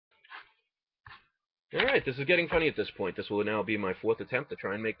Alright, this is getting funny at this point. This will now be my fourth attempt to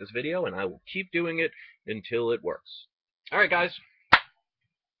try and make this video, and I will keep doing it until it works. Alright, guys.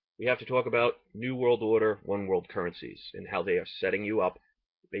 We have to talk about New World Order, One World currencies, and how they are setting you up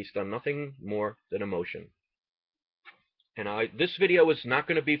based on nothing more than emotion. And this video is not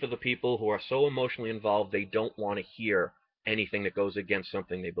going to be for the people who are so emotionally involved they don't want to hear anything that goes against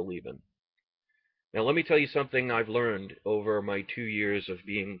something they believe in. Now, let me tell you something I've learned over my 2 years of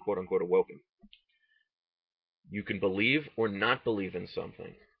being quote-unquote awoken. You can believe or not believe in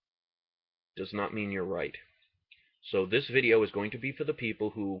something. Does not mean you're right. So this video is going to be for the people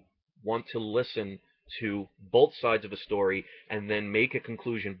who want to listen to both sides of a story and then make a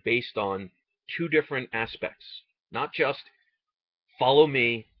conclusion based on two different aspects. Not just follow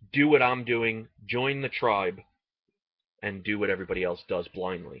me, do what I'm doing, join the tribe, and do what everybody else does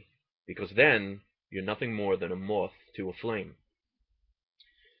blindly. Because then you're nothing more than a moth to a flame.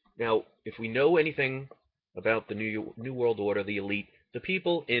 Now, if we know anything about the New World Order, the elite, the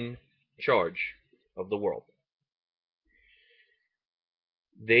people in charge of the world,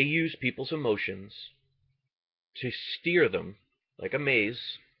 they use people's emotions to steer them like a maze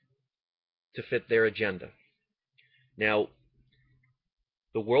to fit their agenda. Now,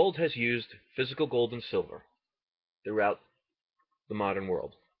 the world has used physical gold and silver throughout the modern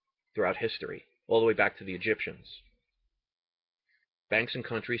world, throughout history, all the way back to the Egyptians. Banks and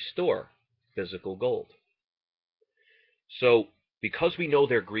countries store physical gold. So, because we know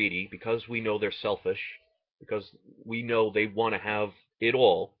they're greedy, because we know they're selfish, because we know they want to have it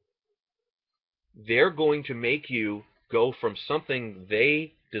all, they're going to make you go from something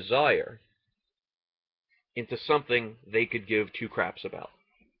they desire into something they could give two craps about.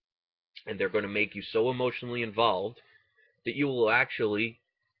 And they're going to make you so emotionally involved that you will actually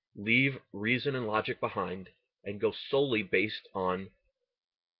leave reason and logic behind and go solely based on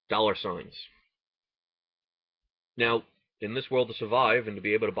dollar signs. Now, in this world, to survive and to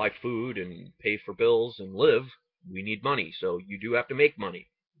be able to buy food and pay for bills and live, we need money. So you do have to make money.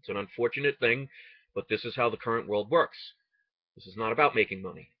 It's an unfortunate thing, but this is how the current world works. This is not about making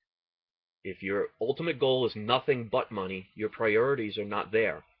money. If your ultimate goal is nothing but money, your priorities are not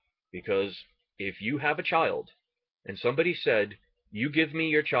there. Because if you have a child and somebody said, you give me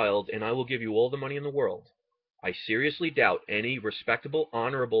your child and I will give you all the money in the world, I seriously doubt any respectable,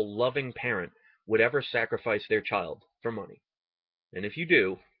 honorable, loving parent would ever sacrifice their child for money. And if you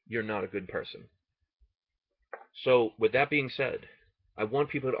do, you're not a good person. So, with that being said, I want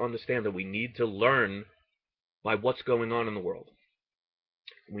people to understand that we need to learn by what's going on in the world.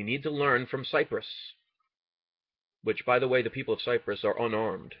 We need to learn from Cyprus, which, by the way, the people of Cyprus are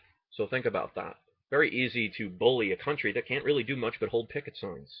unarmed. So think about that. Very easy to bully a country that can't really do much but hold picket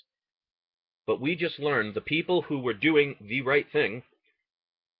signs. But we just learned the people who were doing the right thing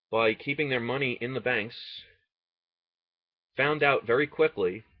by keeping their money in the banks found out very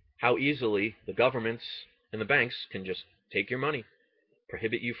quickly how easily the governments and the banks can just take your money,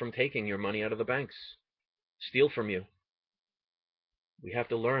 prohibit you from taking your money out of the banks, steal from you. We have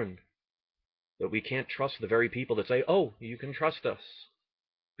to learn that we can't trust the very people that say, oh, you can trust us,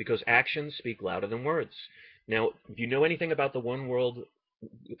 because actions speak louder than words. Now, if you know anything about the one world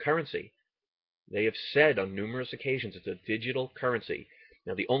currency, they have said on numerous occasions it's a digital currency.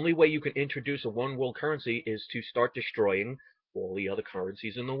 Now, the only way you can introduce a one world currency is to start destroying all the other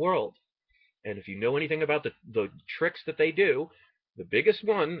currencies in the world. And if you know anything about the tricks that they do, the biggest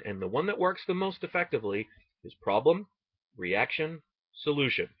one, and the one that works the most effectively, is problem, reaction,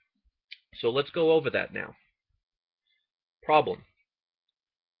 solution. So let's go over that now. Problem.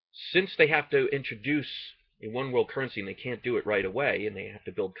 Since they have to introduce a one world currency and they can't do it right away, and they have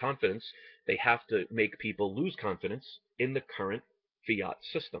to build confidence, they have to make people lose confidence in the current fiat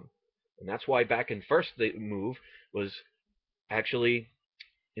system. And that's why back in first the move was actually,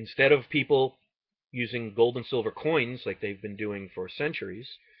 instead of people using gold and silver coins like they've been doing for centuries,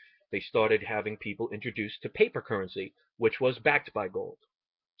 they started having people introduced to paper currency, which was backed by gold.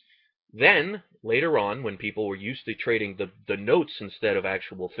 Then, later on, when people were used to trading the notes instead of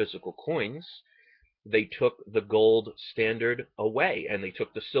actual physical coins, they took the gold standard away, and they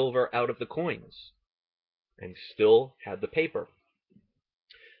took the silver out of the coins, and still had the paper.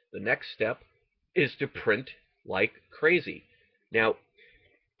 The next step is to print like crazy. Now,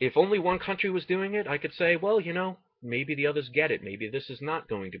 if only one country was doing it, I could say, well, you know, maybe the others get it. Maybe this is not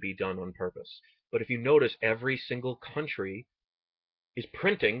going to be done on purpose. But if you notice, every single country is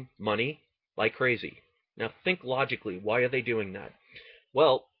printing money like crazy. Now, think logically. Why are they doing that?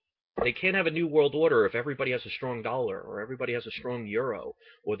 Well, they can't have a new world order if everybody has a strong dollar, or everybody has a strong euro,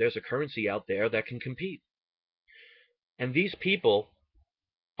 or there's a currency out there that can compete. And these people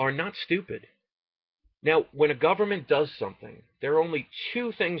are not stupid. Now, when a government does something, there are only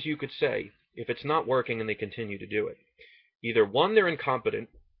two things you could say if it's not working and they continue to do it. Either one, they're incompetent,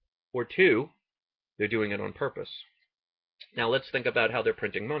 or two, they're doing it on purpose. Now, let's think about how they're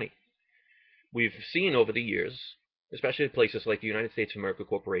printing money. We've seen over the years, especially places like the United States of America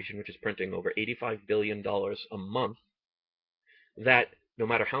Corporation, which is printing over $85 billion a month, that no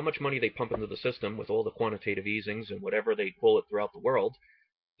matter how much money they pump into the system with all the quantitative easings and whatever they call it throughout the world,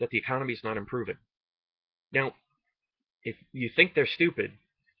 that the economy is not improving. Now, if you think they're stupid,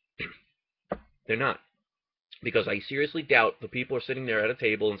 they're not. Because I seriously doubt the people are sitting there at a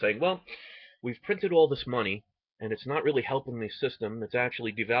table and saying, well, we've printed all this money, and it's not really helping the system. It's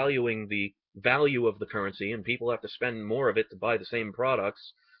actually devaluing the value of the currency, and people have to spend more of it to buy the same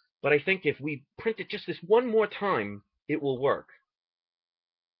products. But I think if we print it just this one more time, it will work.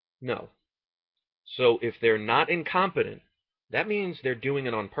 No. So if they're not incompetent, that means they're doing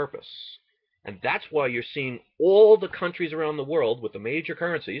it on purpose. And that's why you're seeing all the countries around the world with the major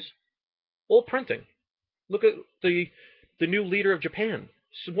currencies all printing. Look at the new leader of Japan.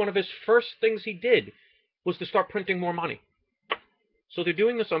 One of his first things he did was to start printing more money. So they're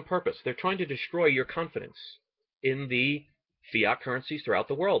doing this on purpose. They're trying to destroy your confidence in the fiat currencies throughout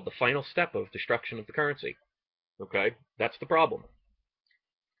the world, the final step of destruction of the currency. Okay? That's the problem.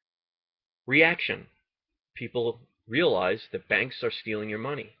 Reaction. People realize that banks are stealing your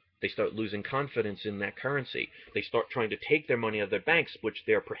money. They start losing confidence in that currency. They start trying to take their money out of their banks, which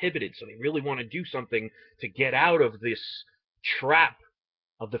they're prohibited. So they really want to do something to get out of this trap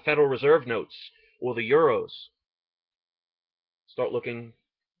of the Federal Reserve notes or the euros. Start looking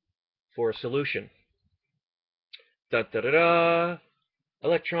for a solution. Da da da da.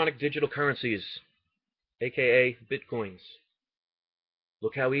 Electronic digital currencies, aka bitcoins.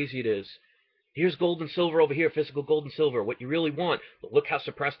 Look how easy it is. Here's gold and silver over here, physical gold and silver, what you really want. But look how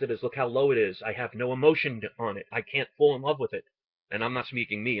suppressed it is. Look how low it is. I have no emotion on it. I can't fall in love with it. And I'm not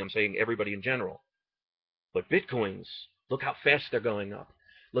speaking me. I'm saying everybody in general. But bitcoins, look how fast they're going up.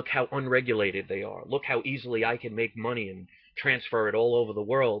 Look how unregulated they are. Look how easily I can make money and transfer it all over the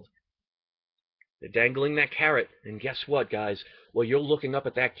world. They're dangling that carrot. And guess what, guys? Well, you're looking up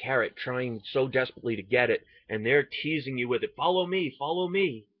at that carrot, trying so desperately to get it. And they're teasing you with it. Follow me. Follow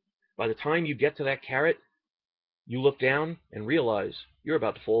me. By the time you get to that carrot, you look down and realize you're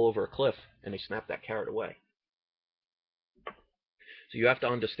about to fall over a cliff, and they snap that carrot away. So you have to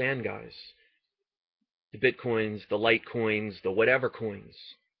understand, guys, the bitcoins, the litecoins, the whatever coins,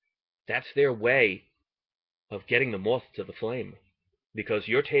 that's their way of getting the moth to the flame. Because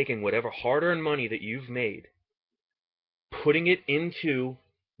you're taking whatever hard-earned money that you've made, putting it into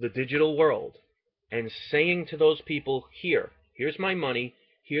the digital world, and saying to those people, here's my money,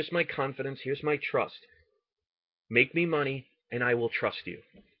 here's my confidence, here's my trust. Make me money, and I will trust you.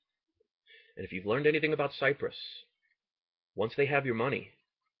 And if you've learned anything about Cyprus, once they have your money,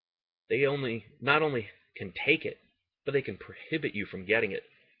 they not only can take it, but they can prohibit you from getting it.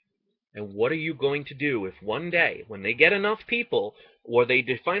 And what are you going to do if one day, when they get enough people, or they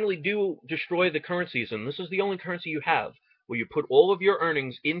finally do destroy the currencies, and this is the only currency you have, where you put all of your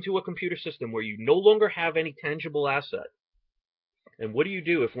earnings into a computer system where you no longer have any tangible asset? And what do you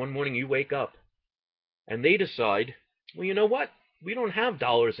do if one morning you wake up and they decide, well, you know what? We don't have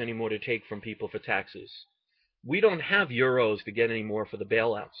dollars anymore to take from people for taxes. We don't have euros to get any more for the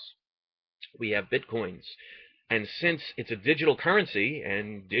bailouts. We have bitcoins. And since it's a digital currency,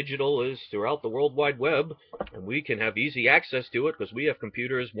 and digital is throughout the World Wide Web, and we can have easy access to it because we have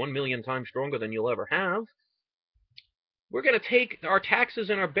computers 1 million times stronger than you'll ever have, we're going to take our taxes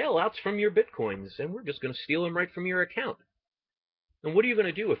and our bailouts from your bitcoins, and we're just going to steal them right from your account. And what are you going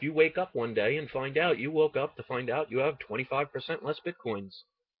to do if you wake up one day and find out, you woke up to find out you have 25% less bitcoins,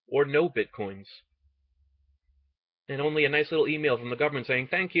 or no bitcoins, and only a nice little email from the government saying,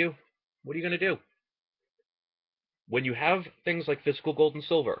 thank you? What are you going to do? When you have things like physical gold and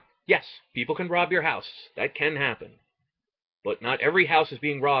silver, yes, people can rob your house. That can happen. But not every house is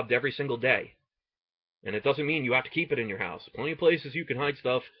being robbed every single day. And it doesn't mean you have to keep it in your house. Plenty of places you can hide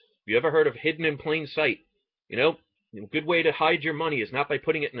stuff. Have you ever heard of hidden in plain sight? You know, a good way to hide your money is not by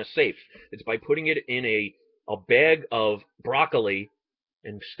putting it in a safe. It's by putting it in a bag of broccoli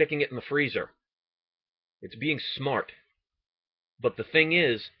and sticking it in the freezer. It's being smart. But the thing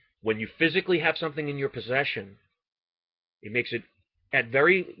is, when you physically have something in your possession, it makes it, at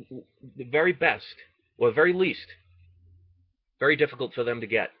the very best, or at very least, very difficult for them to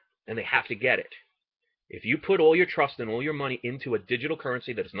get. And they have to get it. If you put all your trust and all your money into a digital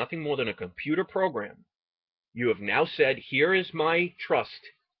currency that is nothing more than a computer program, you have now said, here is my trust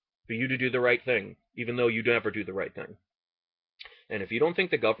for you to do the right thing, even though you never do the right thing. And if you don't think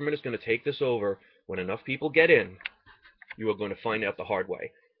the government is going to take this over when enough people get in, you are going to find out the hard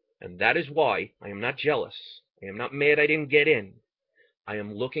way. And that is why I am not jealous. I am not mad I didn't get in. I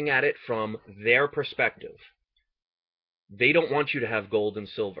am looking at it from their perspective. They don't want you to have gold and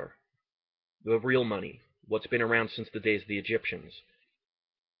silver, the real money, what's been around since the days of the Egyptians.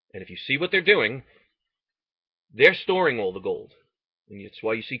 And if you see what they're doing, they're storing all the gold. And it's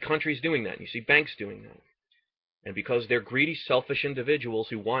why you see countries doing that. And you see banks doing that. And because they're greedy, selfish individuals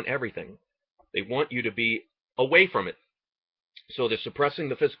who want everything, they want you to be away from it. So they're suppressing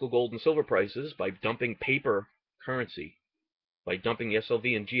the physical gold and silver prices by dumping paper currency, by dumping the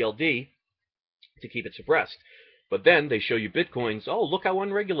SLV and GLD to keep it suppressed. But then they show you Bitcoins. Oh, look how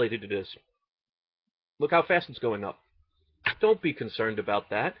unregulated it is. Look how fast it's going up. Don't be concerned about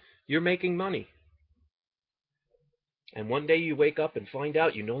that. You're making money. And one day you wake up and find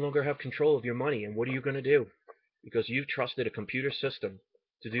out you no longer have control of your money. And what are you going to do? Because you've trusted a computer system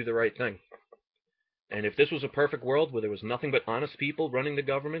to do the right thing. And if this was a perfect world where there was nothing but honest people running the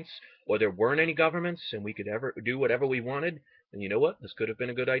governments, or there weren't any governments, and we could ever do whatever we wanted, then you know what? This could have been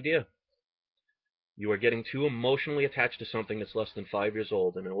a good idea. You are getting too emotionally attached to something that's less than 5 years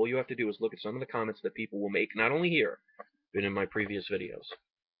old, and all you have to do is look at some of the comments that people will make, not only here, but in my previous videos.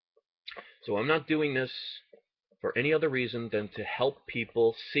 So I'm not doing this for any other reason than to help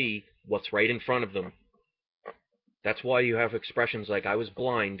people see what's right in front of them. That's why you have expressions like, I was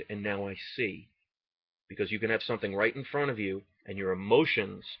blind and now I see. Because you can have something right in front of you, and your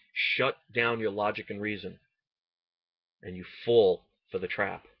emotions shut down your logic and reason. And you fall for the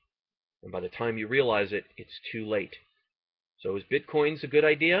trap. And by the time you realize it, it's too late. So is Bitcoin's a good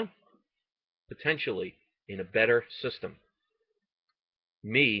idea? Potentially, in a better system.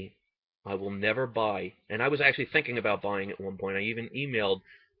 Me, I will never buy, and I was actually thinking about buying at one point. I even emailed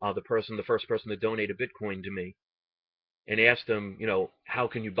the first person to donate a Bitcoin to me, and asked them, how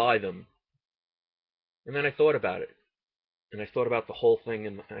can you buy them? And then I thought about it, and I thought about the whole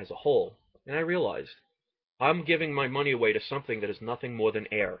thing as a whole, and I realized I'm giving my money away to something that is nothing more than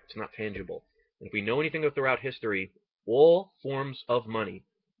air. It's not tangible. And if we know anything throughout history, all forms of money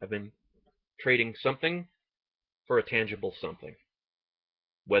have been trading something for a tangible something.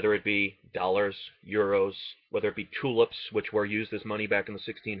 Whether it be dollars, euros, whether it be tulips, which were used as money back in the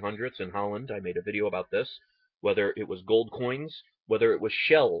 1600s in Holland. I made a video about this. Whether it was gold coins, whether it was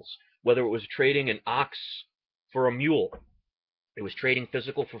shells, whether it was trading an ox for a mule. It was trading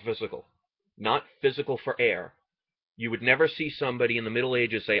physical for physical, not physical for air. You would never see somebody in the Middle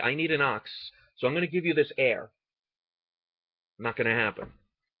Ages say, I need an ox, so I'm going to give you this air. Not going to happen.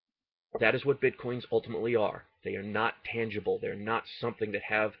 That is what Bitcoins ultimately are. They are not tangible. They're not something that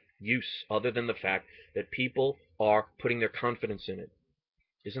have use other than the fact that people are putting their confidence in it.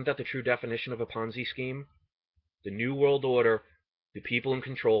 Isn't that the true definition of a Ponzi scheme? The New World Order, the people in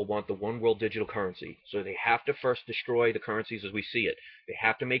control want the one world digital currency. So they have to first destroy the currencies as we see it. They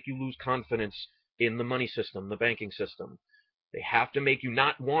have to make you lose confidence in the money system, the banking system. They have to make you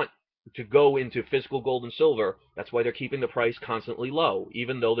not want to go into physical gold and silver. That's why they're keeping the price constantly low,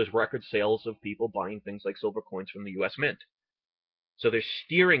 even though there's record sales of people buying things like silver coins from the U.S. Mint. So they're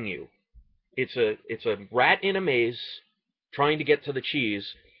steering you. It's a rat in a maze trying to get to the cheese,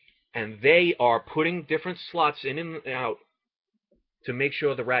 and they are putting different slots in and out to make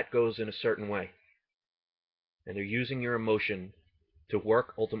sure the rat goes in a certain way. And they're using your emotion to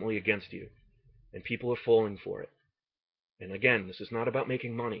work ultimately against you. And people are falling for it. And again, this is not about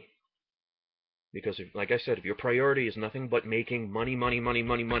making money. Because, like I said, if your priority is nothing but making money, money, money,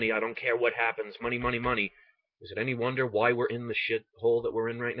 money, money, I don't care what happens, money, money, money, is it any wonder why we're in the shit hole that we're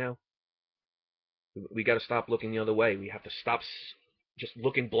in right now? We got to stop looking the other way. We have to stop just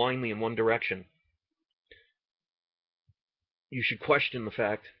looking blindly in one direction. You should question the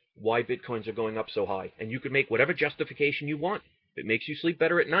fact why Bitcoins are going up so high. And you could make whatever justification you want. If it makes you sleep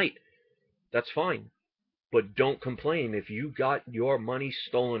better at night, that's fine. But don't complain if you got your money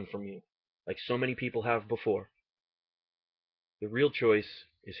stolen from you, like so many people have before. The real choice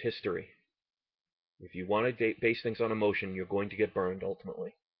is history. If you want to base things on emotion, you're going to get burned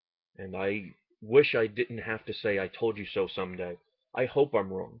ultimately. And I wish I didn't have to say I told you so someday. I hope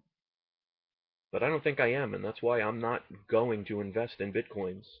I'm wrong. But I don't think I am, and that's why I'm not going to invest in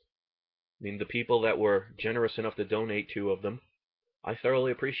Bitcoins. I mean, the people that were generous enough to donate 2 of them, I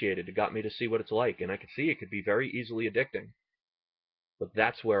thoroughly appreciated. It got me to see what it's like, and I could see it could be very easily addicting. But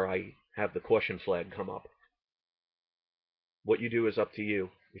that's where I have the caution flag come up. What you do is up to you.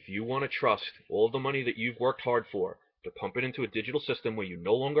 If you want to trust all the money that you've worked hard for, to pump it into a digital system where you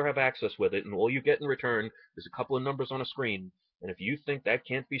no longer have access with it, and all you get in return is a couple of numbers on a screen, and if you think that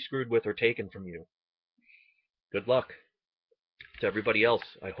can't be screwed with or taken from you, good luck. To everybody else,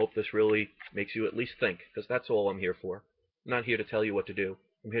 I hope this really makes you at least think, because that's all I'm here for. I'm not here to tell you what to do.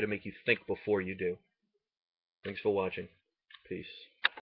 I'm here to make you think before you do. Thanks for watching. Peace.